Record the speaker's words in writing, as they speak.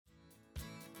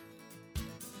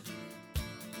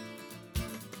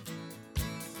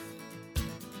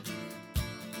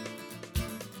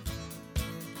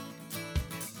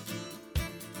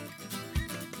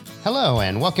Hello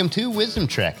and welcome to Wisdom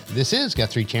Trek. This is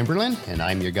Guthrie Chamberlain and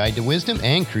I'm your guide to wisdom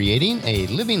and creating a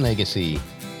living legacy.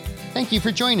 Thank you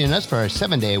for joining us for our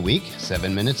 7-day-a-week,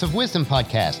 7 Minutes of Wisdom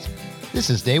podcast.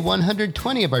 This is day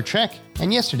 120 of our trek,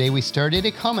 and yesterday we started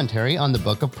a commentary on the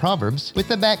book of Proverbs with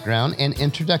the background and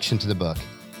introduction to the book.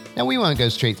 Now we won't go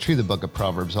straight through the book of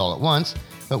Proverbs all at once,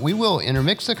 but we will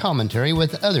intermix the commentary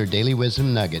with other daily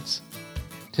wisdom nuggets.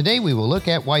 Today we will look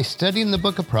at why studying the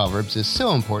book of Proverbs is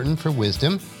so important for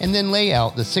wisdom and then lay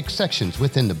out the 6 sections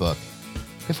within the book.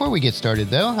 Before we get started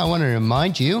though, I want to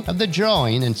remind you of the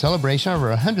drawing in celebration of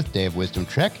our 100th day of Wisdom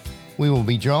Trek. We will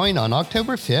be drawing on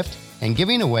October 5th and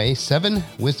giving away 7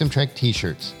 Wisdom Trek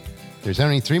t-shirts. There's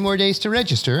only 3 more days to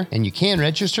register, and you can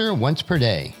register once per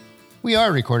day. We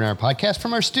are recording our podcast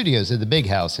from our studios at the Big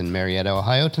House in Marietta,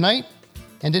 Ohio tonight.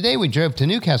 And today we drove to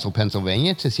Newcastle,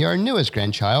 Pennsylvania to see our newest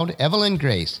grandchild, Evelyn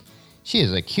Grace. She is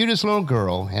the cutest little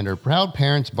girl, and her proud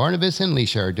parents, Barnabas and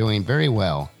Leisha, are doing very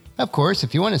well. Of course,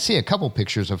 if you want to see a couple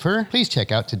pictures of her, please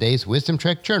check out today's Wisdom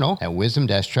Trek journal at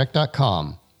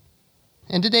wisdom-trek.com.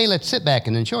 And today let's sit back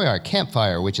and enjoy our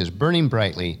campfire, which is burning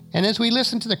brightly. And as we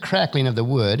listen to the crackling of the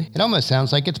wood, it almost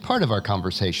sounds like it's part of our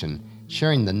conversation,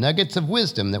 sharing the nuggets of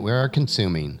wisdom that we are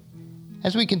consuming.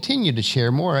 As we continue to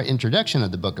share more introduction of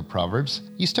the book of Proverbs,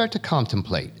 you start to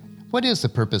contemplate, what is the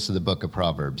purpose of the book of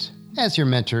Proverbs? As your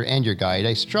mentor and your guide,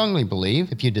 I strongly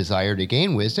believe if you desire to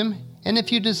gain wisdom, and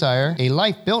if you desire a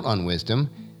life built on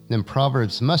wisdom, then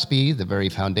Proverbs must be the very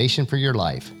foundation for your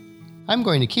life. I'm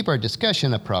going to keep our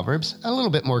discussion of Proverbs a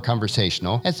little bit more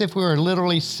conversational, as if we were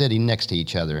literally sitting next to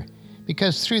each other,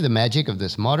 because through the magic of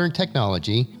this modern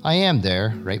technology, I am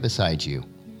there right beside you.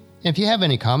 If you have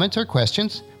any comments or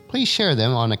questions, please share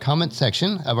them on the comment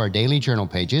section of our daily journal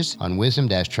pages on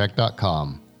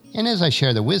wisdom-trek.com. And as I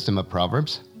share the wisdom of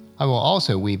Proverbs, I will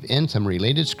also weave in some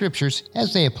related scriptures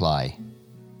as they apply.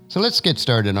 So let's get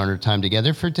started on our time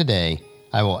together for today.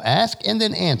 I will ask and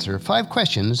then answer 5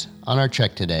 questions on our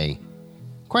trek today.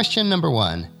 Question number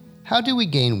 1, how do we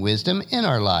gain wisdom in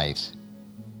our lives?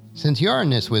 Since you are in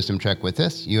this wisdom trek with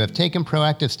us, you have taken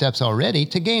proactive steps already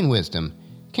to gain wisdom.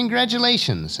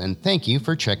 Congratulations, and thank you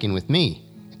for trekking with me.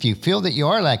 If you feel that you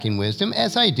are lacking wisdom,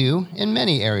 as I do in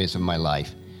many areas of my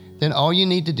life, then all you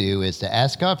need to do is to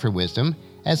ask God for wisdom,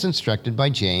 as instructed by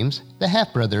James, the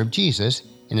half-brother of Jesus,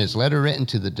 in his letter written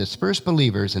to the dispersed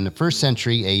believers in the 1st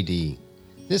century A.D.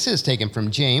 This is taken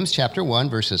from James chapter 1,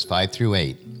 verses 5 through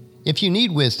 8. If you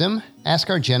need wisdom,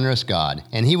 ask our generous God,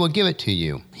 and he will give it to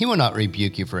you. He will not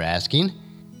rebuke you for asking.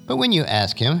 But when you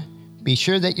ask him, be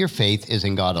sure that your faith is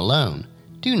in God alone.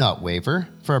 Do not waver,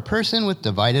 for a person with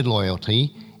divided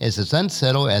loyalty is as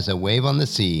unsettled as a wave on the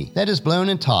sea that is blown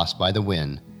and tossed by the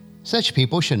wind. Such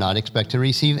people should not expect to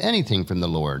receive anything from the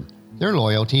Lord. Their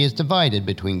loyalty is divided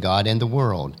between God and the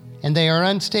world, and they are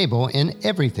unstable in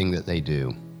everything that they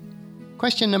do.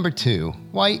 Question number 2,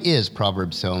 why is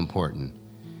Proverbs so important?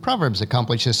 Proverbs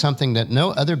accomplishes something that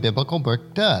no other biblical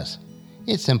book does.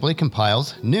 It simply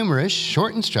compiles numerous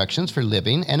short instructions for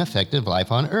living an effective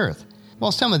life on earth.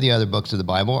 While some of the other books of the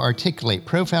Bible articulate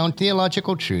profound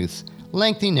theological truths,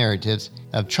 lengthy narratives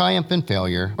of triumph and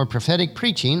failure, or prophetic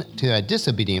preaching to a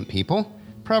disobedient people,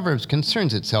 Proverbs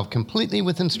concerns itself completely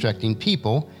with instructing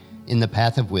people in the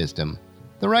path of wisdom.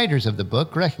 The writers of the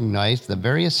book recognized the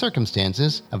various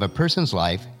circumstances of a person's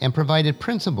life and provided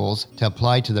principles to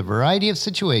apply to the variety of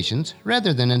situations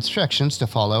rather than instructions to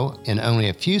follow in only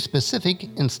a few specific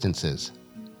instances.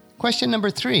 Question number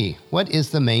 3, what is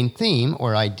the main theme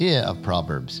or idea of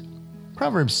Proverbs?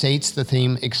 Proverbs states the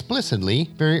theme explicitly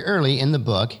very early in the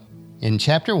book, in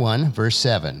chapter 1, verse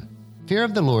 7. Fear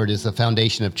of the Lord is the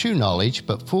foundation of true knowledge,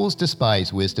 but fools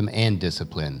despise wisdom and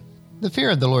discipline. The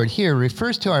fear of the Lord here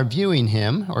refers to our viewing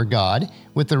him, or God,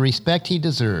 with the respect he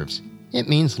deserves. It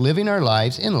means living our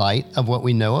lives in light of what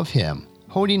we know of him,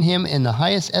 holding him in the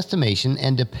highest estimation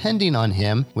and depending on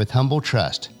him with humble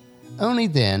trust. Only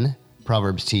then,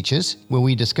 Proverbs teaches, will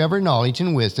we discover knowledge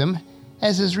and wisdom,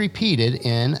 as is repeated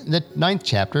in the 9th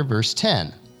chapter, verse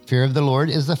 10. Fear of the Lord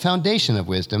is the foundation of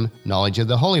wisdom. Knowledge of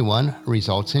the Holy One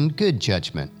results in good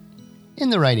judgment.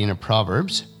 In the writing of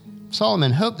Proverbs,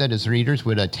 Solomon hoped that his readers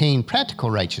would attain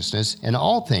practical righteousness in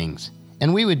all things,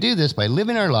 and we would do this by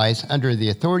living our lives under the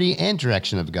authority and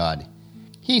direction of God.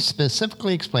 He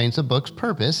specifically explains the book's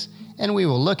purpose, and we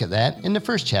will look at that in the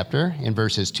 1st chapter in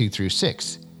verses 2 through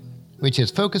 6. Which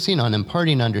is focusing on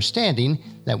imparting understanding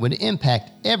that would impact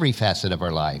every facet of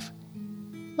our life.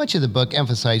 Much of the book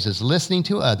emphasizes listening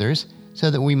to others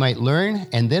so that we might learn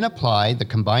and then apply the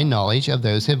combined knowledge of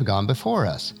those who have gone before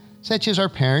us, such as our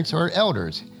parents or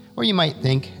elders, or you might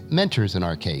think mentors in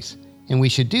our case. And we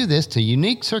should do this to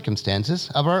unique circumstances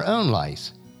of our own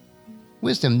lives.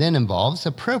 Wisdom then involves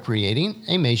appropriating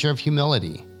a measure of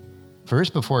humility,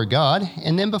 first before God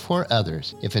and then before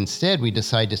others. If instead we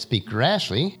decide to speak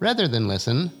rashly rather than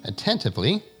listen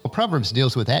attentively, well, Proverbs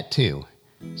deals with that too,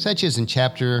 such as in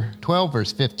chapter 12,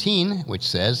 verse 15, which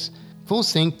says,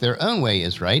 "Fools think their own way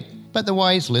is right, but the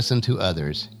wise listen to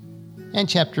others." And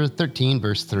chapter 13,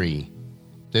 verse 3,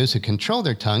 "Those who control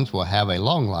their tongues will have a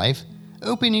long life.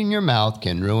 Opening your mouth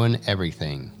can ruin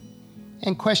everything."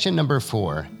 And question number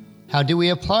 4, how do we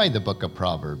apply the book of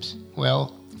Proverbs?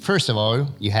 Well, first of all,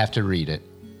 you have to read it.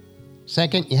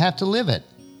 Second, you have to live it.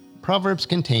 Proverbs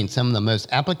contain some of the most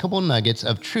applicable nuggets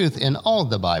of truth in all of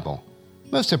the Bible.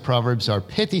 Most of Proverbs are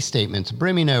pithy statements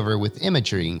brimming over with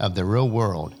imagery of the real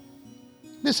world.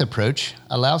 This approach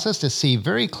allows us to see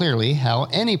very clearly how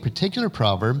any particular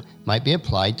proverb might be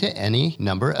applied to any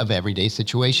number of everyday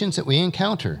situations that we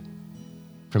encounter.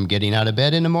 From getting out of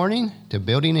bed in the morning to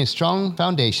building a strong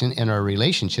foundation in our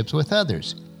relationships with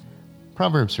others.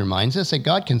 Proverbs reminds us that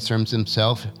God concerns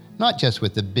himself not just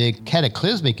with the big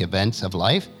cataclysmic events of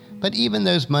life, but even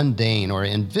those mundane or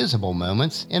invisible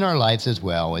moments in our lives as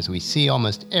well, as we see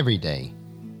almost every day.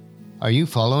 Are you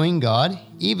following God,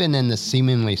 even in the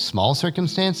seemingly small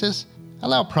circumstances?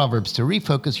 Allow Proverbs to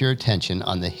refocus your attention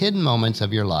on the hidden moments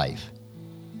of your life.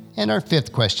 And our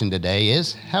 5th question today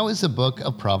is, how is the book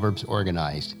of Proverbs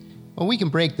organized? Well, we can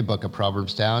break the book of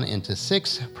Proverbs down into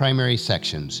 6 primary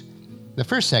sections. The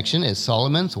first section is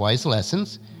Solomon's Wise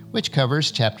Lessons, which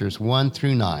covers chapters 1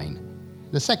 through 9.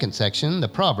 The second section, the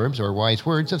Proverbs or Wise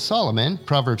Words of Solomon,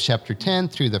 Proverbs chapter 10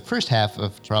 through the first half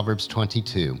of Proverbs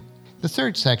 22. The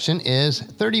third section is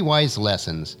 30 Wise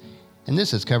Lessons, and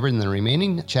this is covered in the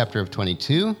remaining chapter of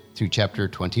 22 through chapter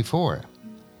 24.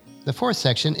 The fourth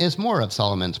section is more of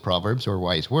Solomon's Proverbs or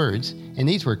Wise Words, and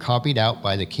these were copied out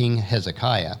by the King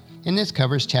Hezekiah, and this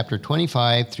covers chapter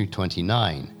 25 through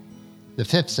 29. The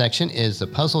fifth section is the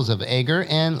Puzzles of Agur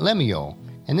and Lemuel,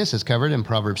 and this is covered in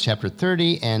Proverbs chapter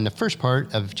 30 and the first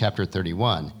part of chapter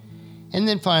 31. And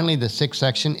then finally, the sixth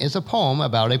section is a poem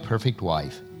about a perfect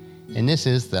wife, and this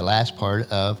is the last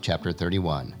part of chapter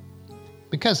 31.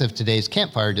 Because of today's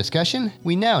campfire discussion,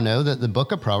 we now know that the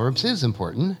book of Proverbs is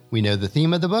important, we know the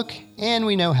theme of the book, and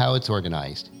we know how it's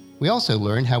organized. We also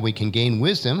learned how we can gain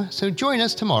wisdom, so join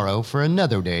us tomorrow for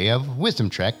another day of Wisdom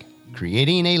Trek,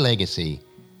 Creating a Legacy.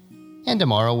 And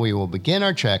tomorrow we will begin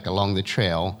our trek along the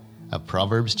trail of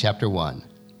Proverbs chapter 1.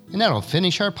 And that'll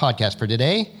finish our podcast for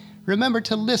today. Remember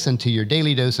to listen to your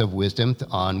daily dose of wisdom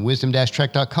on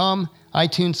wisdom-trek.com,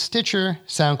 iTunes, Stitcher,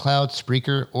 SoundCloud,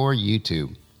 Spreaker, or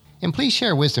YouTube. And please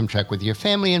share Wisdom Trek with your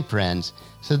family and friends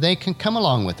so they can come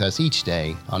along with us each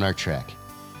day on our trek.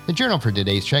 The journal for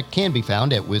today's trek can be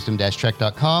found at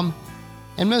wisdom-trek.com.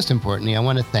 And most importantly, I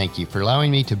want to thank you for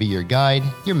allowing me to be your guide,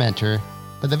 your mentor,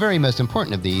 but the very most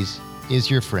important of these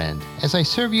is your friend, as I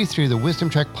serve you through the Wisdom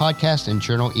Trek podcast and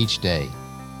journal each day.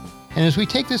 And as we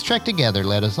take this trek together,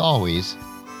 let us always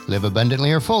live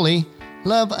abundantly or fully,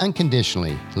 love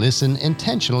unconditionally, listen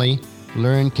intentionally,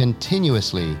 learn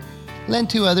continuously, lend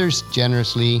to others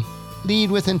generously, lead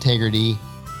with integrity,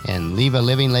 and leave a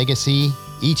living legacy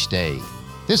each day.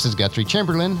 This is Guthrie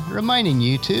Chamberlain reminding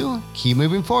you to keep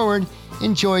moving forward,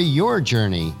 enjoy your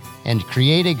journey, and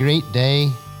create a great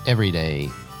day every day.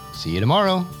 See you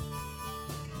tomorrow.